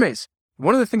their resumes.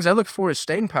 One of the things I look for is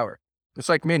staying power. It's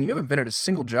like, man, you haven't been at a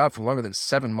single job for longer than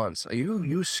 7 months.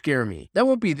 You scare me. That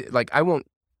won't be like, I won't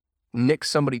nick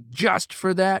somebody just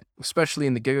for that, especially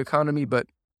in the gig economy, but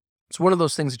it's one of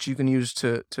those things that you can use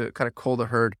to kind of cull the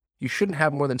herd. You shouldn't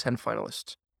have more than 10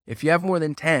 finalists. If you have more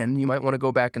than 10, you might want to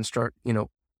go back and start,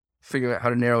 figuring out how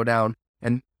to narrow down.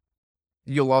 And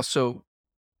you'll also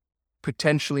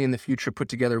potentially in the future put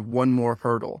together one more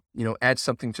hurdle, add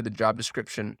something to the job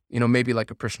description, maybe like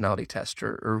a personality test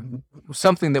or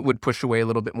something that would push away a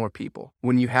little bit more people.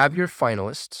 When you have your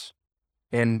finalists,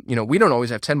 and, we don't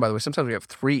always have 10, by the way, sometimes we have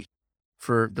 3.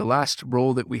 For the last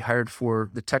role that we hired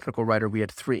for the technical writer, we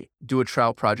had 3. Do a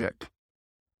trial project.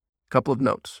 Couple of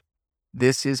notes.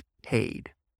 This is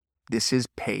paid. This is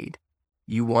paid.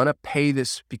 You want to pay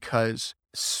this because,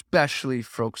 especially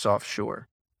folks offshore,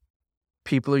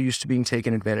 people are used to being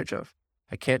taken advantage of.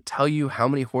 I can't tell you how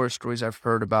many horror stories I've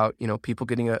heard about, people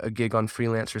getting a gig on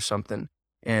freelance or something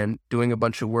and doing a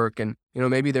bunch of work. And,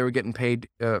 maybe they were getting paid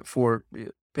for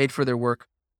their work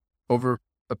over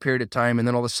a period of time. And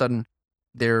then all of a sudden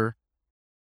their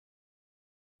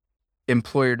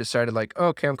employer decided like, oh,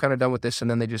 okay, I'm kind of done with this. And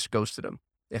then they just ghosted them.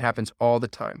 It happens all the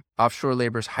time. Offshore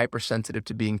labor is hypersensitive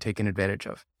to being taken advantage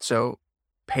of. So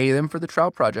pay them for the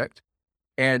trial project.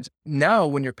 And now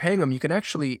when you're paying them, you can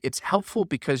it's helpful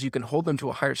because you can hold them to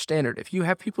a higher standard. If you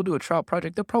have people do a trial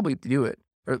project, they'll probably do it,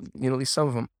 or, at least some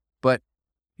of them. But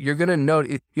you're going to know,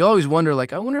 you always wonder,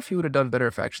 like, I wonder if you would have done better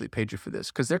if I actually paid you for this,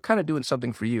 because they're kind of doing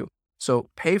something for you. So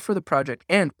pay for the project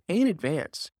and pay in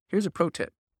advance. Here's a pro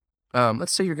tip.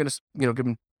 Let's say you're going to, give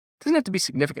them, doesn't have to be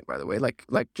significant, by the way. Like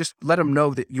just let them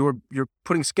know that you're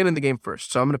putting skin in the game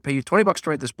first. So I'm going to pay you $20 to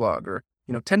write this blog, or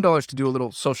 $10 to do a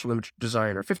little social image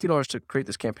design, or $50 to create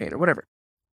this campaign, or whatever.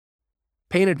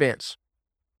 Pay in advance.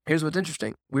 Here's what's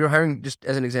interesting. We were hiring, just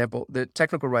as an example, the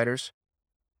technical writers.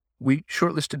 We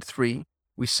shortlisted 3.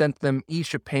 We sent them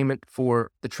each a payment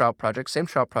for the trial project, same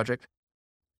trial project.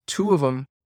 2 of them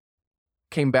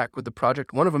came back with the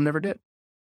project. 1 of them never did.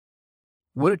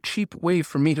 What a cheap way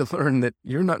for me to learn that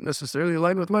you're not necessarily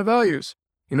aligned with my values.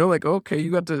 Like, okay,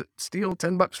 you got to steal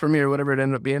 $10 from me or whatever it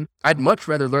ended up being. I'd much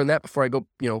rather learn that before I go,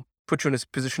 put you in a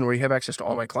position where you have access to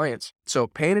all my clients. So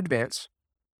pay in advance.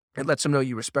 It lets them know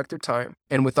you respect their time.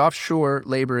 And with offshore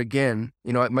labor, again,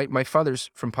 my father's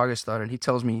from Pakistan, and he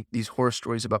tells me these horror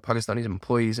stories about Pakistani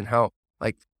employees and how,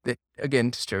 like,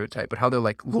 again, stereotype, but how they're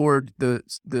like lord the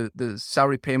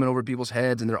salary payment over people's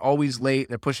heads, and they're always late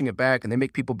and they're pushing it back and they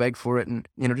make people beg for it. And,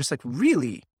 just like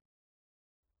really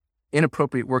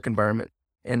inappropriate work environment.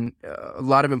 And a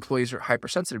lot of employees are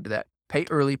hypersensitive to that. Pay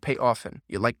early, pay often.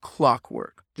 You like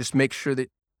clockwork. Just make sure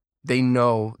that they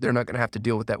know they're not going to have to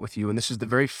deal with that with you. And this is the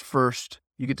very first,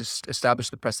 you get to establish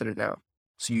the precedent now.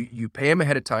 So you pay them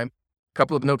ahead of time. A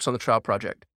couple of notes on the trial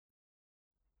project.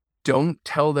 Don't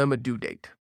tell them a due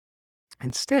date.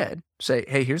 Instead, say,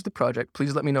 hey, here's the project.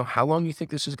 Please let me know how long you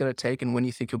think this is going to take and when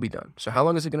you think you'll be done. So how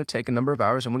long is it going to take? A number of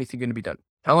hours, and when do you think you're going to be done?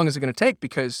 How long is it going to take?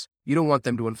 Because you don't want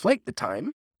them to inflate the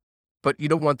time, but you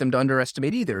don't want them to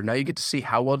underestimate either. Now you get to see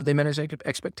how well did they manage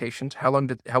expectations, how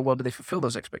well did they fulfill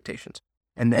those expectations.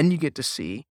 And then you get to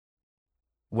see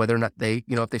whether or not they,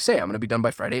 if they say, I'm going to be done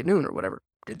by Friday at noon or whatever.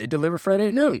 Did they deliver Friday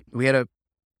at noon? We had a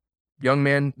young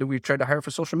man that we tried to hire for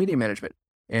social media management,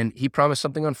 and he promised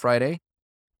something on Friday,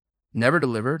 never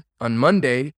delivered. On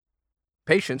Monday,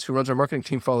 Patience, who runs our marketing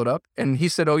team, followed up, and he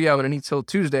said, oh yeah, I'm going to need till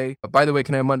Tuesday. By the way,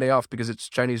 can I have Monday off because it's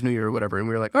Chinese New Year or whatever? And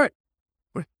we were like, all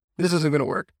right, this isn't going to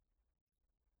work.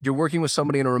 You're working with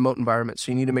somebody in a remote environment,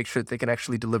 so you need to make sure that they can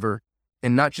actually deliver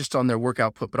and not just on their work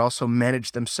output, but also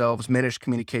manage themselves, manage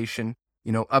communication,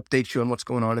 update you on what's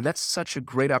going on. And that's such a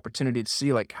great opportunity to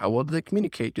see, like, how well do they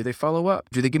communicate? Do they follow up?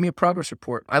 Do they give me a progress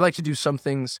report? I like to do some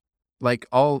things like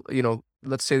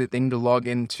let's say that they need to log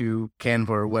into Canva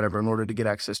or whatever in order to get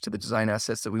access to the design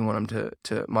assets that we want them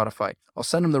to modify. I'll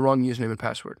send them the wrong username and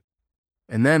password.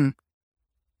 And then,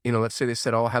 let's say they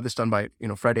said, I'll have this done by,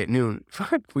 Friday at noon.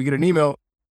 We get an email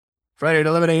Friday at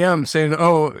 11 a.m. saying,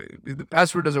 oh, the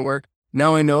password doesn't work.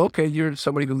 Now I know, okay, you're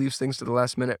somebody who leaves things to the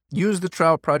last minute. Use the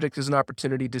trial project as an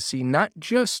opportunity to see not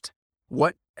just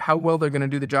how well they're going to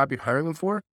do the job you're hiring them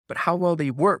for, but how well they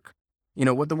work.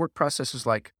 What the work process is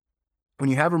like. When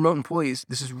you have remote employees,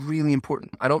 this is really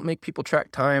important. I don't make people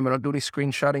track time. I don't do any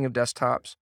screenshotting of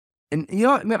desktops. And,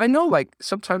 I know, like,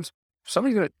 sometimes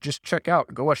somebody's going to just check out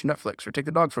and go watch Netflix or take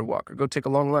the dog for a walk or go take a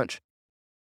long lunch.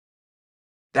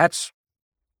 That's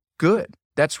good.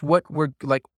 That's what we're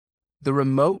like. The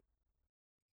remote,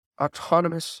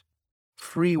 autonomous,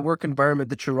 free work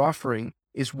environment that you're offering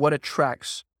is what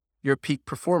attracts your peak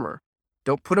performer.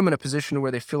 Don't put them in a position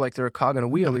where they feel like they're a cog in a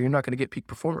wheel, or you're not going to get peak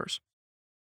performers.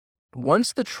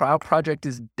 Once the trial project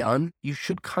is done, you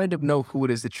should kind of know who it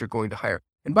is that you're going to hire.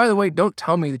 And by the way, don't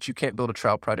tell me that you can't build a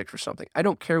trial project for something. I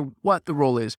don't care what the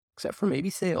role is, except for maybe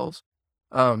sales.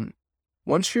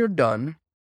 Once you're done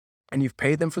and you've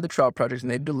paid them for the trial project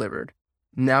and they've delivered,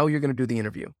 now you're going to do the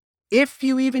interview. If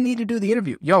you even need to do the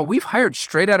interview. We've hired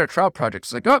straight out of trial projects.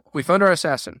 It's like, oh, we found our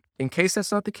assassin. In case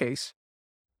that's not the case,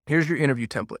 here's your interview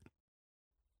template.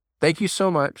 Thank you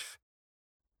so much.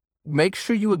 Make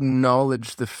sure you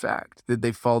acknowledge the fact that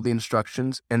they followed the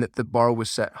instructions and that the bar was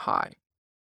set high.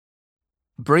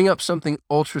 Bring up something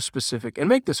ultra specific and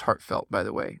make this heartfelt, by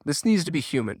the way. This needs to be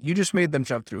human. You just made them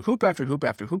jump through hoop after hoop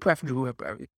after hoop after hoop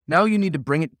after. Now you need to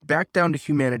bring it back down to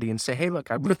humanity and say, hey, look,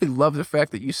 I really love the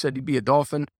fact that you said you'd be a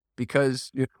dolphin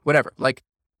because whatever. Like,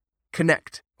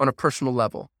 connect on a personal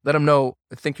level. Let them know,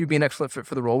 I think you'd be an excellent fit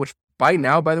for the role, which by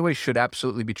now, by the way, should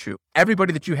absolutely be true.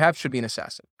 Everybody that you have should be an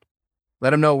assassin. Let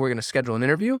them know we're going to schedule an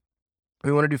interview.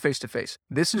 We want to do face-to-face.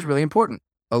 This is really important.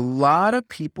 A lot of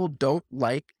people don't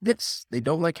like this. They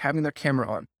don't like having their camera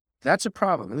on. That's a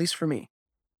problem, at least for me.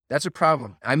 That's a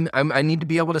problem. I need to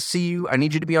be able to see you. I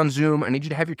need you to be on Zoom. I need you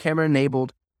to have your camera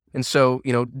enabled. And so,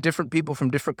 different people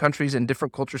from different countries and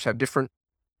different cultures have different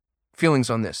feelings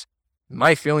on this.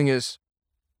 My feeling is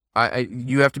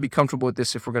you have to be comfortable with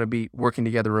this if we're going to be working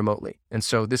together remotely. And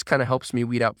so this kind of helps me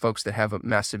weed out folks that have a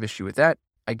massive issue with that.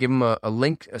 I give them a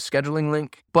link, a scheduling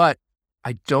link, but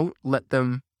I don't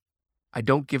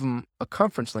give them a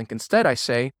conference link. Instead, I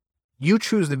say, you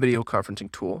choose the video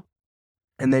conferencing tool,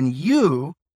 and then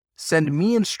you send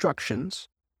me instructions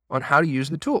on how to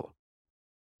use the tool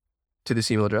to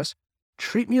this email address.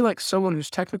 Treat me like someone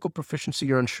whose technical proficiency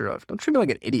you're unsure of. Don't treat me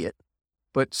like an idiot,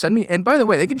 but send me, and by the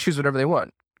way, they can choose whatever they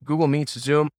want. Google Meets,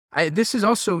 Zoom. This is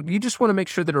also, you just want to make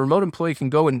sure that a remote employee can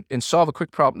go and solve a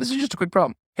quick problem. This is just a quick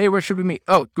problem. Hey, where should we meet?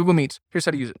 Oh, Google Meets. Here's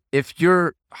how to use it. If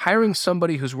you're hiring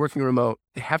somebody who's working remote,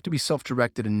 they have to be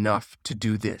self-directed enough to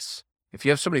do this. If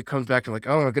you have somebody who comes back and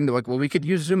oh, I'm gonna well, we could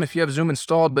use Zoom if you have Zoom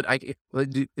installed, but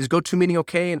is GoToMeeting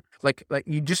okay? And like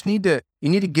you just need to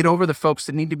get over the folks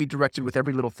that need to be directed with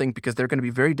every little thing, because they're going to be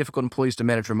very difficult employees to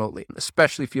manage remotely,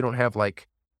 especially if you don't have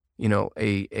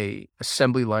a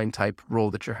assembly line type role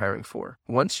that you're hiring for.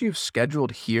 Once you've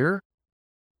scheduled here,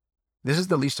 this is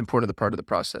the least important part of the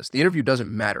process. The interview doesn't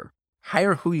matter.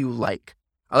 Hire who you like.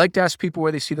 I like to ask people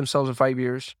where they see themselves in 5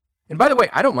 years. And by the way,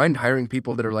 I don't mind hiring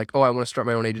people that are like, oh, I want to start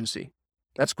my own agency.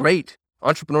 That's great.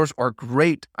 Entrepreneurs are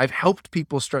great. I've helped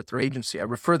people start their agency. I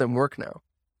refer them work now.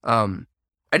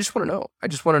 I just want to know. I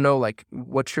just want to know, like,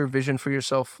 what's your vision for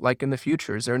yourself like in the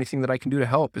future? Is there anything that I can do to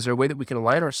help? Is there a way that we can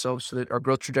align ourselves so that our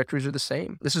growth trajectories are the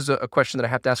same? This is a question that I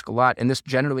have to ask a lot, and this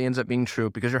generally ends up being true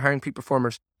because you're hiring peak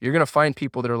performers. You're going to find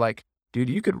people that are like, dude,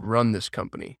 you could run this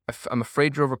company. I'm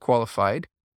afraid you're overqualified.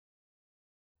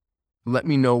 Let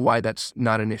me know why that's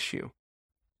not an issue.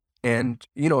 And,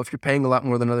 if you're paying a lot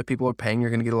more than other people are paying, you're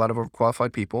going to get a lot of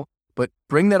overqualified people. But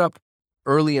bring that up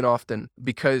early and often,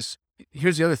 because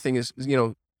here's the other thing is,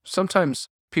 sometimes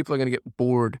people are going to get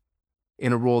bored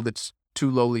in a role that's too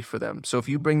lowly for them. So if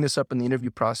you bring this up in the interview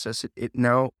process, it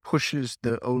now pushes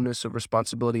the onus of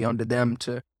responsibility onto them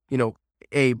to,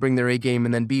 A, bring their A game,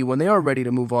 and then B, when they are ready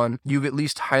to move on, you've at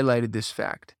least highlighted this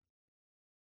fact.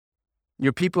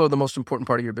 Your people are the most important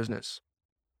part of your business.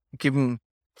 Give them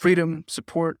freedom,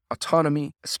 support,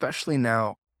 autonomy, especially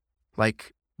now.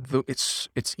 Like, it's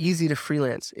easy to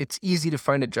freelance. It's easy to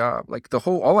find a job. Like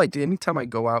all I did, anytime I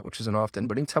go out, which isn't often,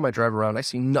 but anytime I drive around, I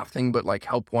see nothing but like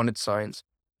help wanted signs.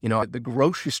 The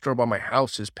grocery store by my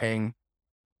house is paying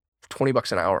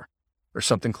 $20 an hour. or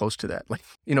something close to that. Like,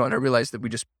 and I realized that we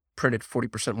just printed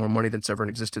 40% more money than's ever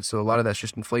existed. So a lot of that's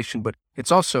just inflation, but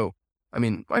it's also,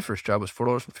 my first job was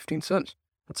 $4.15.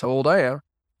 That's how old I am.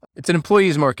 It's an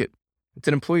employee's market.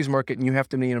 And you have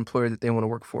to be an employer that they want to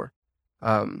work for.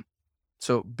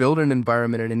 So build an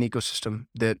environment and an ecosystem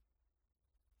that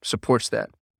supports that.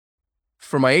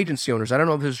 For my agency owners, I don't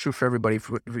know if this is true for everybody.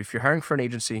 If you're hiring for an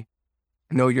agency,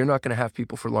 no, you're not going to have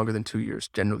people for longer than 2 years,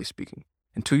 generally speaking.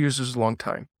 And 2 years is a long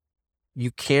time.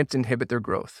 You can't inhibit their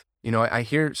growth. I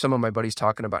hear some of my buddies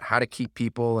talking about how to keep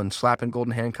people and slapping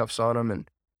golden handcuffs on them and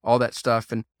all that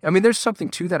stuff. And there's something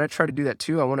to that. I try to do that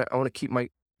too. I want to keep my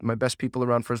best people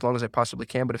around for as long as I possibly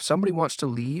can. But if somebody wants to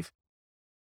leave,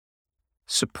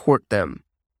 support them,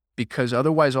 because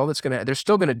otherwise they're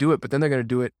still going to do it, but then they're going to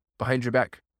do it behind your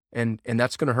back. And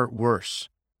that's going to hurt worse.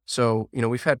 So,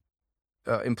 we've had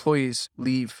employees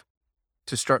leave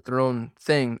to start their own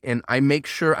thing. And I make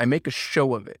a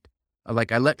show of it.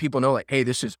 I let people know, hey,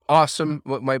 this is awesome.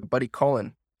 What my buddy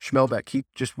Colin Schmelbeck,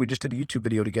 we just did a YouTube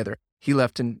video together. He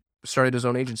left and started his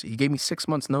own agency. He gave me 6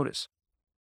 months notice.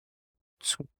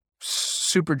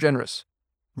 Super generous.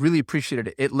 Really appreciated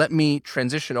it. It let me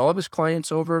transition all of his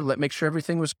clients over, make sure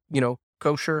everything was,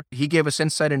 kosher. He gave us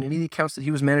insight into any of the accounts that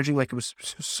he was managing. It was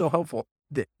so helpful.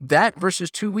 That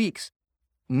versus 2 weeks,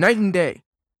 night and day.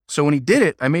 So when he did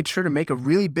it, I made sure to make a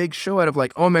really big show out of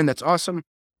oh man, that's awesome.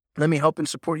 Let me help and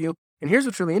support you. And here's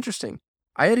what's really interesting.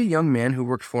 I had a young man who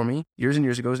worked for me years and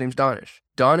years ago. His name's Donish.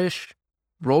 Donish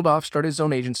rolled off, started his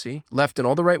own agency, left in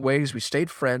all the right ways. We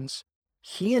stayed friends.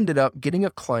 He ended up getting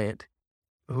a client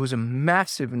who was a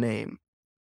massive name.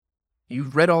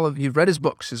 You've read his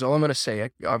books, is all I'm going to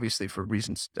say. Obviously, for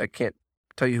reasons I can't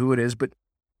tell you who it is, but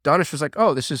Donish was like,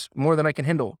 oh, this is more than I can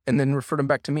handle, and then referred him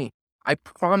back to me. I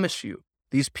promise you,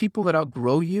 these people that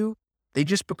outgrow you, they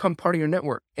just become part of your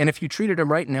network. And if you treated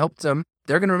them right and helped them,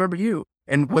 they're going to remember you.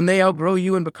 And when they outgrow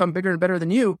you and become bigger and better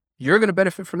than you, you're going to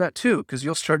benefit from that too, because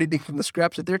you'll start eating from the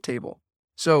scraps at their table.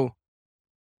 So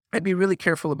I'd be really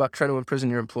careful about trying to imprison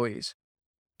your employees.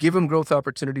 Give them growth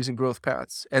opportunities and growth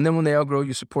paths. And then when they outgrow,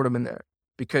 you support them in there,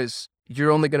 because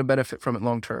you're only going to benefit from it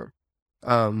long term.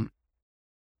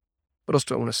 What else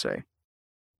do I want to say?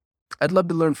 I'd love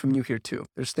to learn from you here too.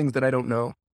 There's things that I don't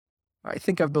know. I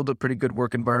think I've built a pretty good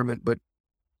work environment, but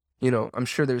I'm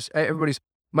sure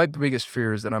my biggest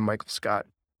fear is that I'm Michael Scott,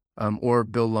 or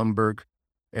Bill Lumberg,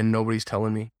 and nobody's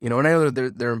telling me, and I know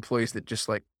there are employees that just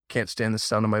can't stand the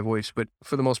sound of my voice, but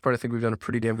for the most part, I think we've done a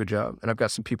pretty damn good job. And I've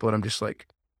got some people that I'm just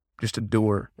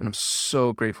adore, and I'm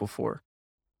so grateful for,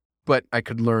 but I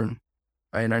could learn,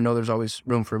 and I know there's always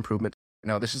room for improvement.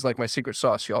 Now, this is my secret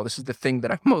sauce, y'all. This is the thing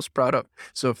that I'm most proud of.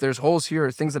 So if there's holes here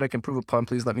or things that I can improve upon,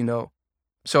 please let me know.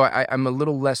 So I'm a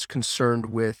little less concerned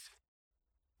with,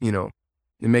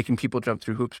 making people jump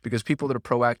through hoops, because people that are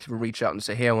proactive and reach out and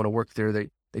say, hey, I want to work there, they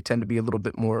tend to be a little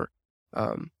bit more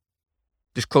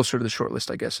just closer to the short list,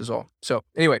 I guess, is all. So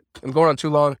anyway, I'm going on too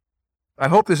long. I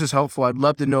hope this is helpful. I'd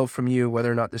love to know from you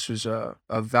whether or not this was of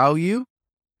value.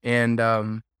 And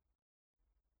I'm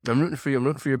rooting for you. I'm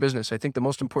rooting for your business. I think the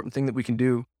most important thing that we can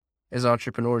do as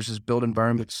entrepreneurs is build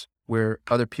environments where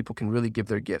other people can really give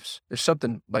their gifts. There's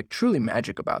something truly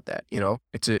magic about that.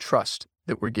 It's a trust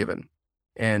that we're given,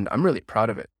 and I'm really proud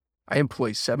of it. I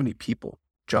employ 70 people,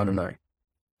 John and I,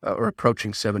 or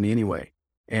approaching 70 anyway.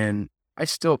 And I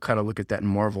still kind of look at that and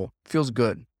marvel. It feels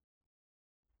good.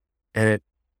 And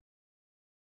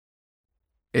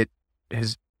it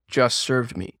has just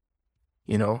served me,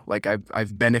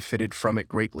 I've benefited from it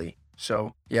greatly.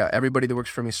 So yeah, everybody that works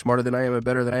for me is smarter than I am and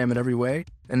better than I am in every way.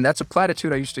 And that's a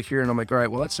platitude I used to hear. And I'm like, all right,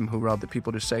 well, that's some hoorah that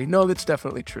people just say. No, that's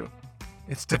definitely true.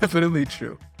 It's definitely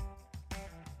true.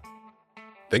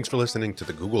 Thanks for listening to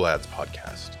the Google Ads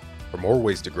podcast. For more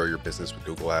ways to grow your business with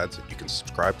Google Ads, you can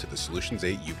subscribe to the Solutions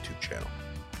 8 YouTube channel.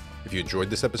 If you enjoyed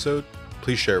this episode,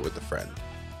 please share it with a friend.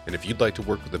 And if you'd like to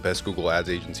work with the best Google Ads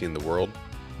agency in the world,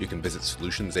 you can visit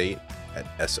Solutions 8 at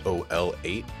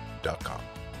sol8.com.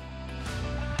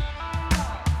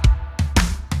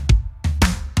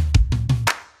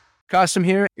 Qasim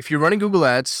here. If you're running Google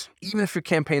Ads, even if your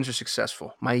campaigns are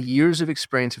successful, my years of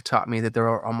experience have taught me that there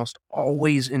are almost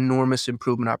always enormous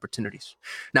improvement opportunities.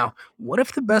 Now, what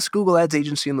if the best Google Ads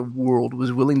agency in the world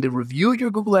was willing to review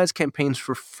your Google Ads campaigns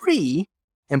for free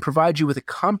and provide you with a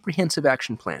comprehensive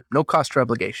action plan, no cost or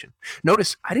obligation?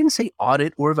 Notice, I didn't say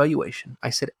audit or evaluation. I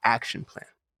said action plan.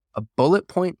 A bullet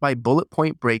point by bullet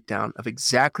point breakdown of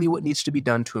exactly what needs to be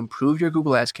done to improve your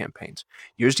Google Ads campaigns.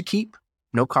 Yours to keep,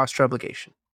 no cost or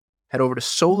obligation. Head over to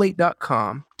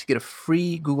sol8.com to get a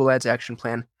free Google Ads action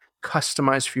plan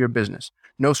customized for your business.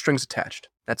 No strings attached.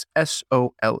 That's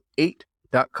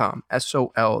sol8.com.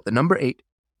 SOL, the number 8,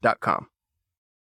 pareto.com.